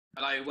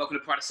Hello, welcome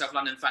to Pride of South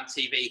London Fan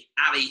TV.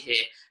 Ali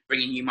here,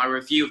 bringing you my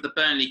review of the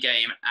Burnley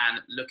game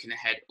and looking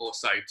ahead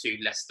also to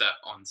Leicester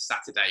on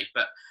Saturday.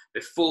 But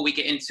before we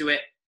get into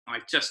it,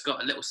 I've just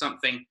got a little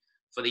something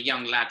for the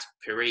young lad,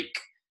 Perique.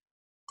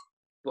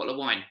 Bottle of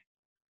wine.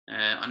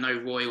 I know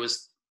Roy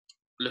was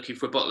looking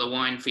for a bottle of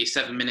wine for your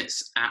 7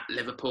 minutes at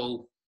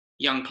Liverpool.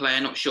 Young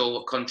player, not sure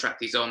what contract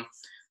he's on.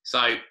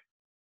 So,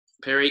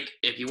 Perique,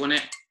 if you want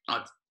it,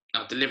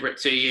 I'll deliver it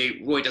to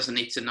you. Roy doesn't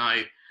need to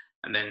know.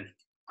 And then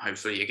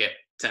hopefully you get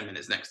 10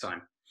 minutes next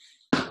time.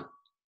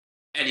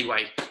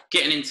 Anyway,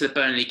 getting into the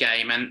Burnley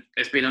game, and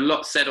there's been a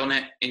lot said on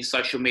it in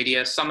social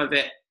media. Some of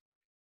it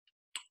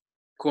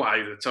quite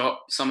over the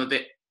top, some of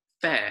it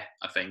fair,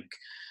 I think.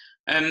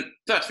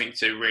 First thing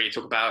to really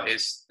talk about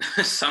is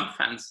some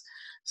fans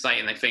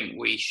saying they think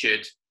we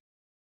should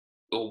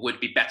or would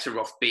be better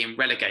off being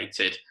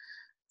relegated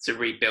to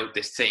rebuild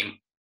this team.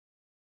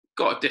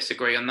 Got to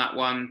disagree on that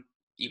one.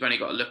 You've only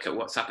got to look at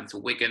what's happened to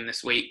Wigan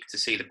this week to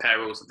see the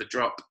perils of the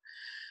drop.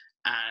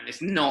 And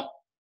it's not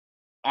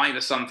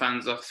either. Some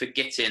fans are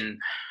forgetting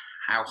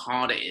how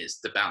hard it is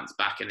to bounce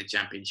back in the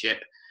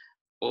Championship,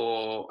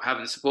 or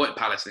haven't supported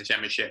Palace in the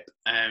Championship.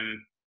 And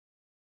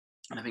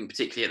I think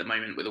particularly at the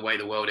moment with the way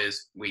the world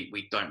is,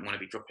 we don't want to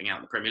be dropping out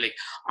of the Premier League.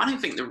 I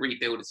don't think the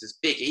rebuild is as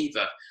big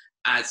either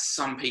as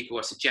some people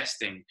are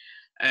suggesting.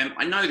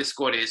 I know the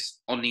squad is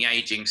on the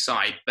ageing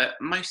side, but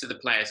most of the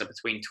players are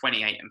between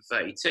 28 and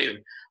 32.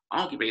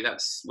 Arguably,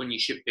 that's when you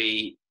should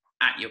be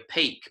at your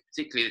peak,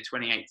 particularly the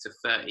 28 to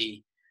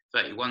 30,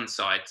 31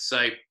 side.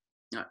 So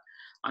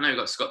I know we've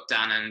got Scott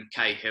Dan and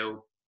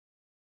Cahill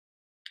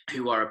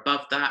who are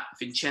above that.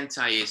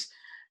 Vicente is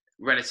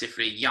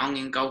relatively young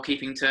in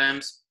goalkeeping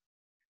terms.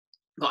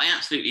 But I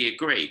absolutely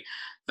agree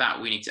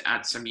that we need to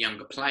add some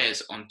younger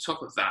players on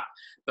top of that.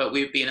 But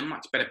we'd be in a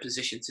much better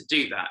position to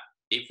do that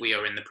if we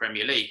are in the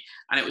Premier League.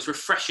 And it was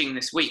refreshing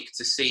this week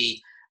to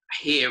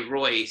hear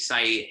Roy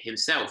say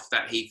himself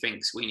that he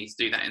thinks we need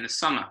to do that in the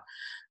summer.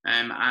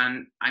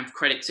 And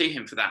credit to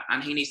him for that.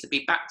 And he needs to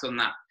be backed on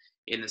that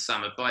in the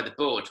summer by the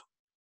board.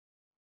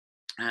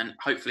 And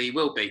hopefully he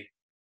will be.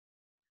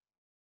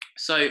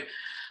 So,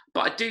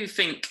 but I do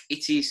think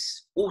it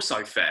is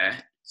also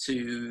fair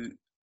to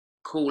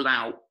call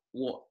out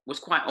what was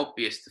quite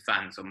obvious to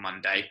fans on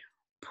Monday: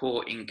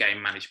 poor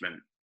in-game management.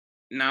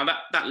 Now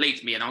that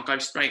leads me, and I'll go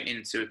straight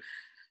into,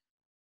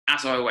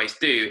 as I always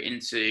do,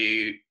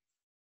 into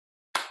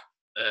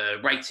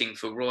rating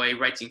for Roy,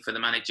 rating for the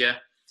manager.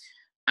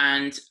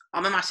 And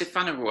I'm a massive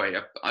fan of Roy.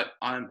 I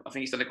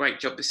think he's done a great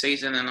job this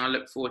season, and I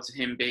look forward to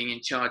him being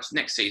in charge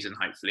next season,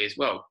 hopefully, as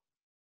well.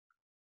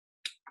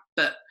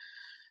 But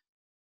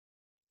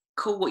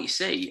call what you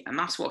see, and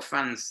that's what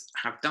fans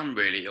have done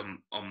really on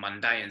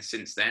Monday and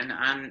since then.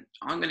 And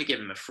I'm going to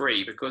give him a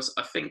 3 because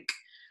I think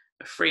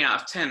a 3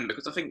 out of 10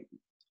 because I think,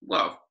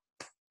 well,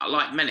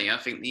 like many, I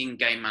think the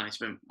in-game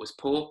management was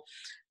poor.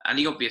 And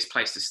the obvious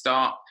place to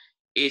start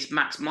is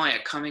Max Meyer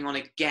coming on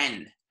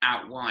again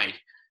out wide.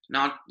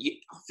 Now,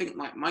 I think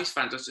like most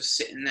fans, I was just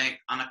sitting there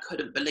and I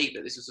couldn't believe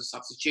that this was a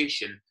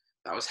substitution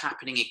that was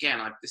happening again.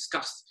 I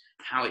discussed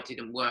how it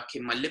didn't work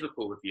in my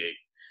Liverpool review.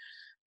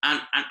 And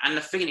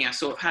the feeling I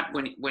sort of had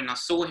when I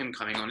saw him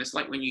coming on, it's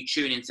like when you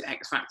tune into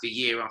X Factor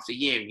year after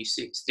year and you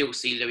still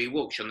see Louis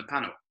Walsh on the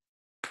panel.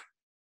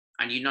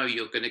 And you know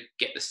you're going to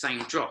get the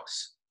same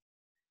dross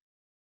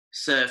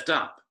served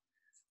up.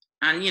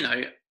 And, you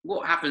know,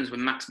 what happens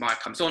when Max Meyer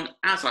comes on,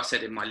 as I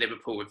said in my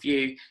Liverpool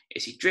review,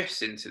 is he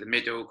drifts into the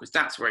middle because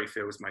that's where he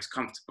feels most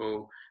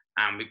comfortable,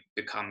 and we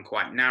become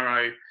quite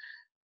narrow.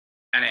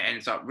 And it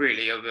ends up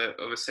really of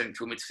a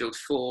central midfield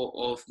 4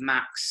 of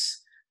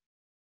Max,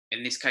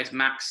 in this case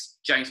Max,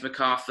 James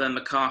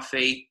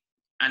McCarthy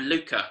and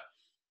Luca.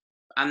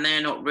 And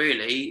they're not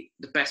really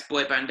the best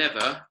boy band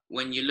ever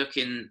when you're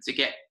looking to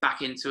get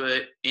back into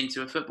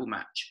a football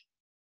match.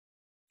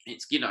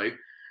 It's, you know,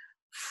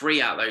 3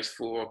 out of those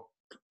 4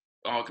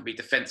 arguably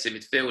defensive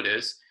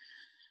midfielders,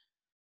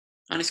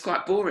 and it's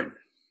quite boring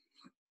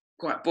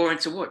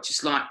to watch.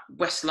 It's like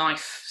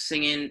Westlife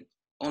singing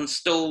on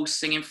stalls,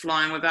 singing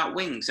Flying Without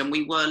Wings, and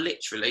we were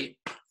literally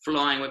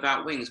flying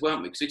without wings,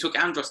 weren't we? Because we took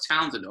Andros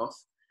Townsend off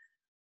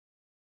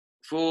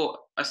for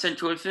a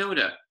central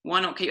midfielder.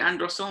 Why not keep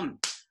Andros on?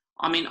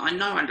 I mean, I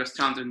know Andros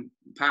Townsend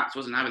perhaps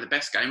wasn't having the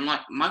best game, like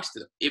most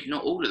of, if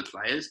not all of the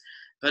players,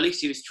 but at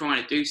least he was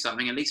trying to do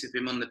something. At least with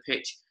him on the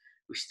pitch,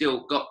 we've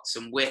still got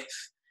some width.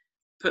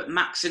 Put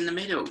Max in the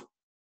middle.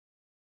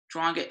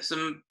 Try and get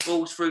some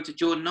balls through to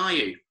Jordan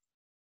Ayew.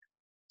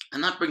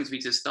 And that brings me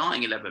to the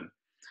starting 11.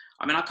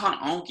 I mean, I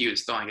can't argue with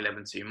starting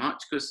 11 too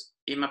much because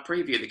in my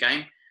preview of the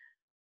game,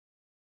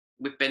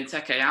 with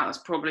Benteke out, that's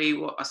probably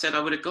what I said I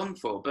would have gone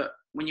for. But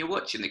when you're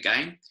watching the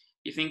game,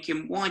 you're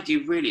thinking, why do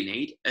you really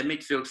need a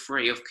midfield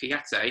 3 of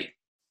Kouyaté,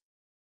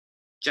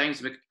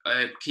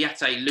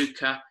 Kouyaté,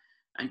 Luca,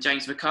 and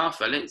James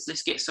McArthur?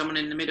 Let's get someone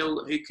in the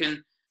middle who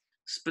can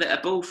split a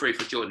ball through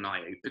for Jordan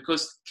Ayew,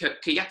 because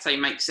Kouyaté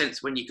makes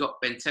sense when you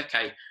got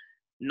Benteke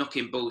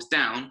knocking balls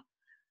down,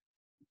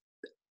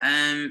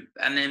 and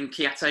then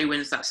Kouyaté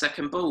wins that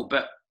second ball.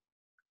 But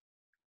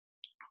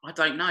I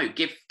don't know.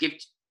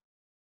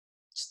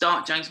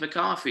 Start James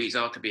McCarthy, who's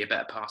arguably a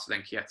better passer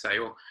than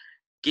Kieté, or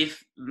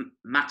give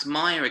Max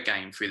Meyer a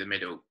game through the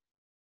middle.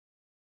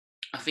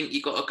 I think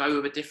you've got to go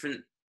with a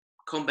different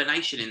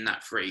combination in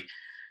that three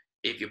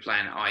if you're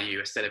playing at IU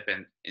instead of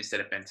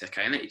Benteke.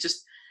 And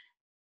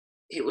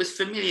it was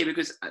familiar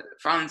because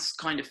fans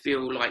kind of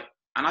feel like,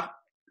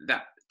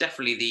 that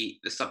definitely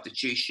the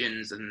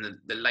substitutions and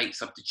the late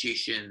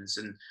substitutions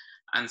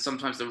and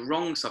sometimes the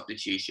wrong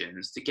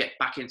substitutions to get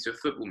back into a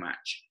football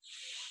match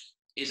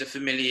is a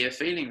familiar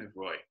feeling with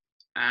Roy.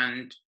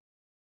 And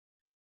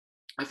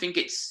I think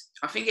it's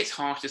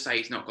harsh to say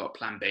he's not got a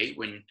plan B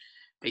when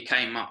he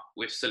came up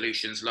with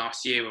solutions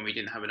last year when we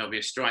didn't have an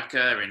obvious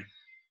striker, and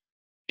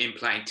in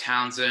playing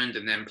Townsend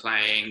and then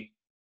playing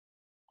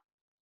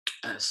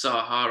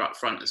Saha up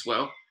front as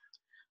well.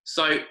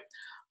 So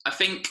I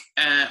think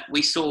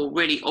we saw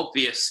really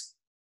obvious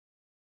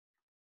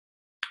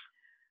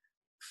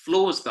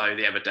flaws though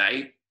the other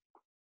day,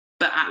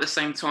 but at the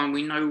same time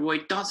we know Roy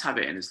does have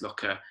it in his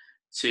locker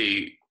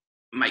to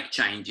make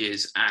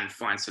changes and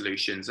find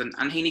solutions,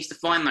 and he needs to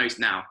find those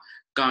now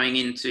going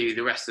into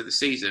the rest of the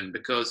season,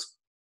 because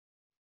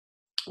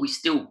we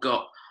still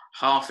got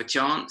half a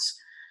chance.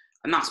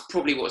 And that's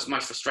probably what was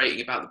most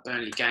frustrating about the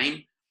Burnley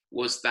game,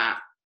 was that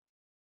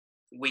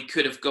we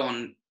could have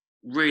gone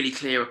really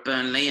clear of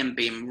Burnley and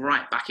been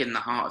right back in the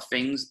heart of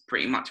things,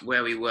 pretty much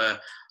where we were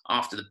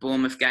after the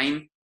Bournemouth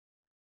game.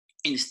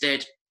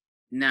 Instead,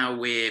 now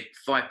we're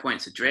 5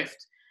 points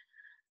adrift,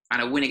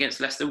 and a win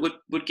against Leicester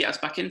would get us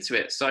back into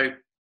it. So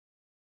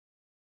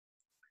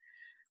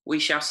we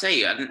shall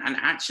see. And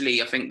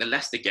actually, I think the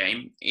Leicester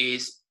game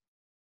is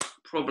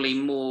probably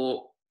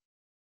more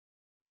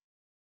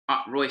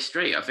up Roy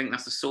Street. I think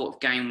that's the sort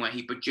of game where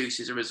he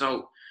produces a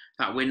result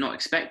that we're not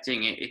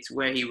expecting. It's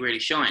where he really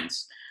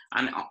shines.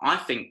 And I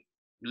think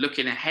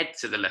looking ahead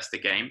to the Leicester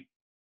game,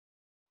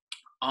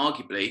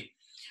 arguably,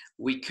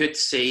 we could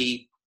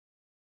see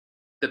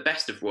the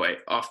best of Roy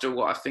after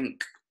what I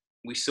think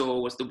we saw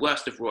was the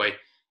worst of Roy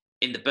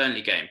in the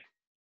Burnley game.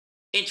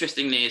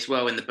 Interestingly as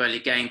well, in the Burnley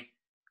game,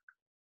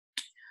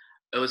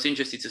 it was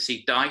interesting to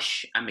see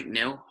Dyche and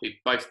McNeil, who've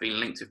both been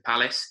linked with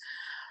Palace.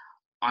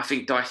 I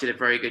think Dyche did a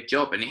very good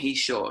job, and he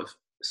sort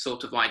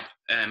of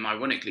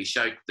ironically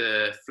showed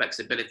the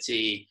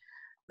flexibility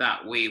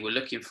that we were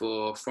looking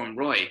for from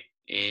Roy.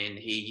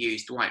 He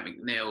used Dwight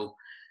McNeil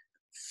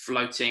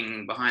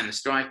floating behind the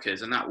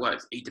strikers, and that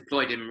worked. He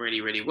deployed him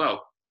really, really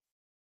well.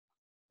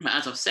 But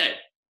as I've said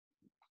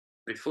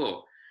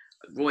before,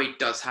 Roy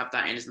does have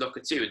that in his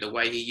locker too, the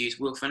way he used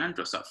Wilf and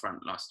Andros up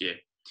front last year.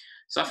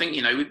 So I think,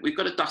 we've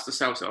got to dust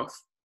ourselves off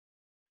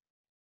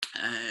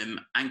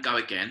and go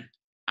again.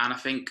 And I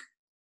think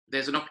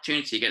there's an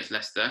opportunity against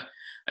Leicester,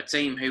 a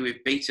team who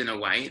we've beaten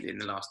away in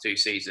the last 2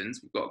 seasons.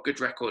 We've got a good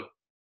record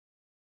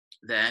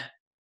there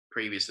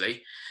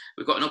previously.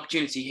 We've got an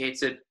opportunity here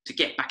to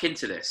get back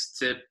into this,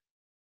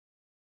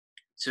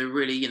 to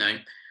really,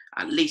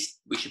 at least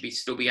we should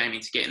still be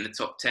aiming to get in the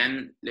top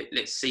 10.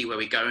 Let's see where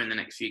we go in the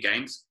next few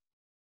games.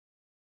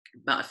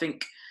 But I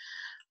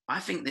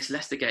think this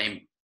Leicester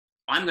game,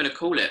 I'm going to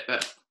call it,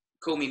 but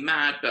call me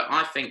mad, but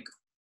I think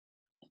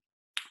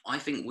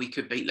we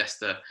could beat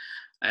Leicester.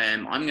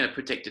 I'm going to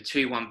predict a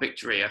 2-1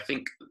 victory. I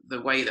think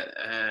the way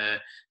that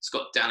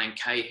Scott Down and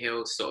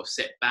Cahill sort of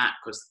sit back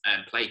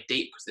and play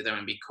deep because they don't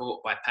want to be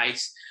caught by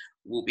pace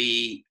will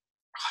be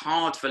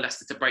hard for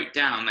Leicester to break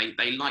down.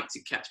 They like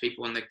to catch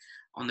people on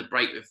the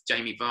break with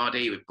Jamie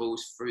Vardy, with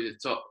balls through the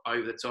top,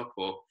 over the top,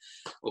 or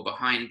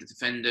behind the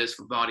defenders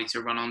for Vardy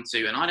to run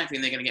onto. And I don't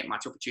think they're going to get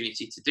much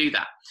opportunity to do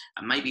that.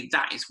 And maybe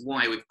that is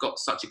why we've got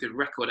such a good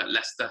record at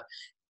Leicester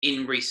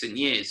in recent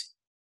years.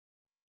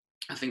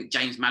 I think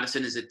James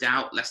Maddison is a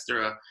doubt.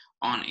 Leicester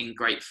aren't in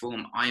great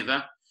form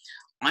either.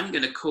 I'm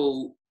going to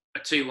call a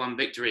 2-1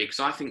 victory because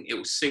I think it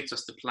will suit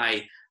us to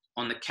play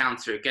on the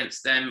counter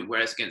against them,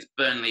 whereas against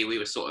Burnley, we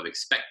were sort of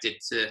expected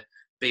to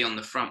be on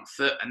the front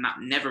foot, and that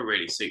never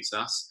really suits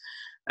us.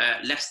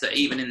 Leicester,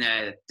 even in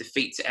their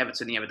defeat to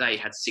Everton the other day,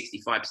 had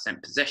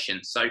 65% possession.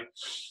 So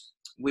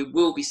we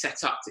will be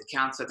set up to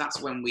counter.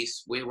 That's when we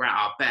were at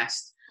our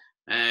best.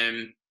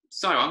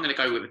 So I'm going to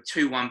go with a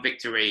 2-1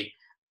 victory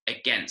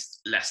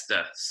against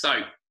Leicester.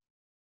 So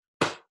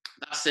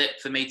that's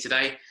it for me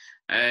today.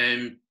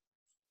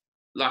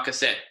 Like I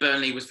said,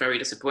 Burnley was very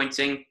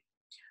disappointing.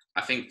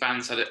 I think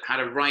fans had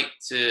a right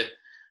to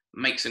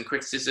make some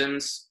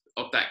criticisms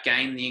of that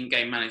game. The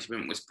in-game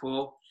management was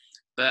poor.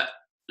 But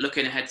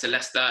looking ahead to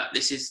Leicester,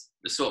 this is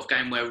the sort of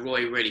game where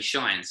Roy really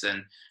shines,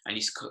 and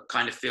you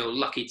kind of feel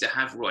lucky to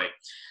have Roy.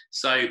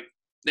 So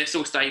let's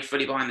all stay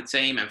fully behind the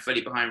team and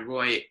fully behind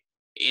Roy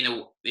in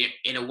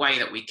a way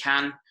that we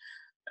can.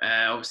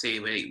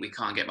 Obviously, we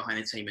can't get behind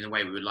the team in the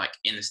way we would like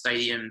in the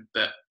stadium,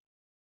 but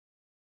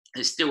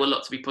there's still a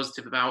lot to be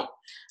positive about,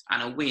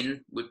 and a win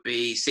would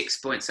be 6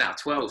 points out of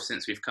 12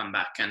 since we've come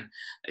back. And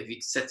if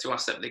you'd said to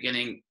us at the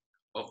beginning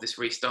of this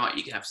restart,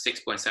 you could have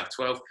 6 points out of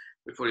 12,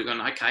 we've probably gone,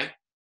 okay,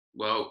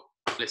 well,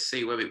 let's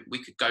see where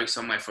we could go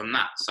somewhere from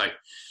that. So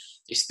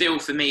it's still,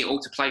 for me, all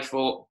to play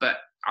for, but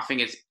I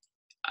think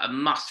a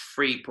must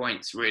 3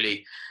 points,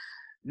 really,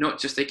 not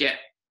just to get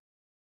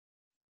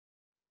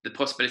the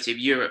possibility of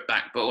Europe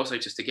back, but also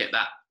just to get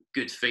that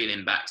good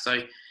feeling back. So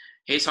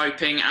here's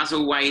hoping. As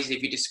always,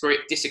 if you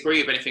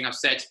disagree with anything I've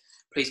said,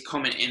 please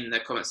comment in the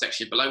comment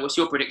section below. What's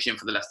your prediction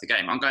for the Leicester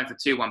game? I'm going for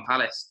 2-1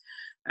 Palace.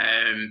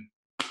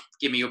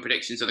 Give me your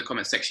predictions in the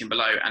comment section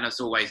below. And as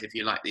always, if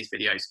you like these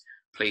videos,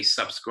 please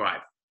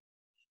subscribe.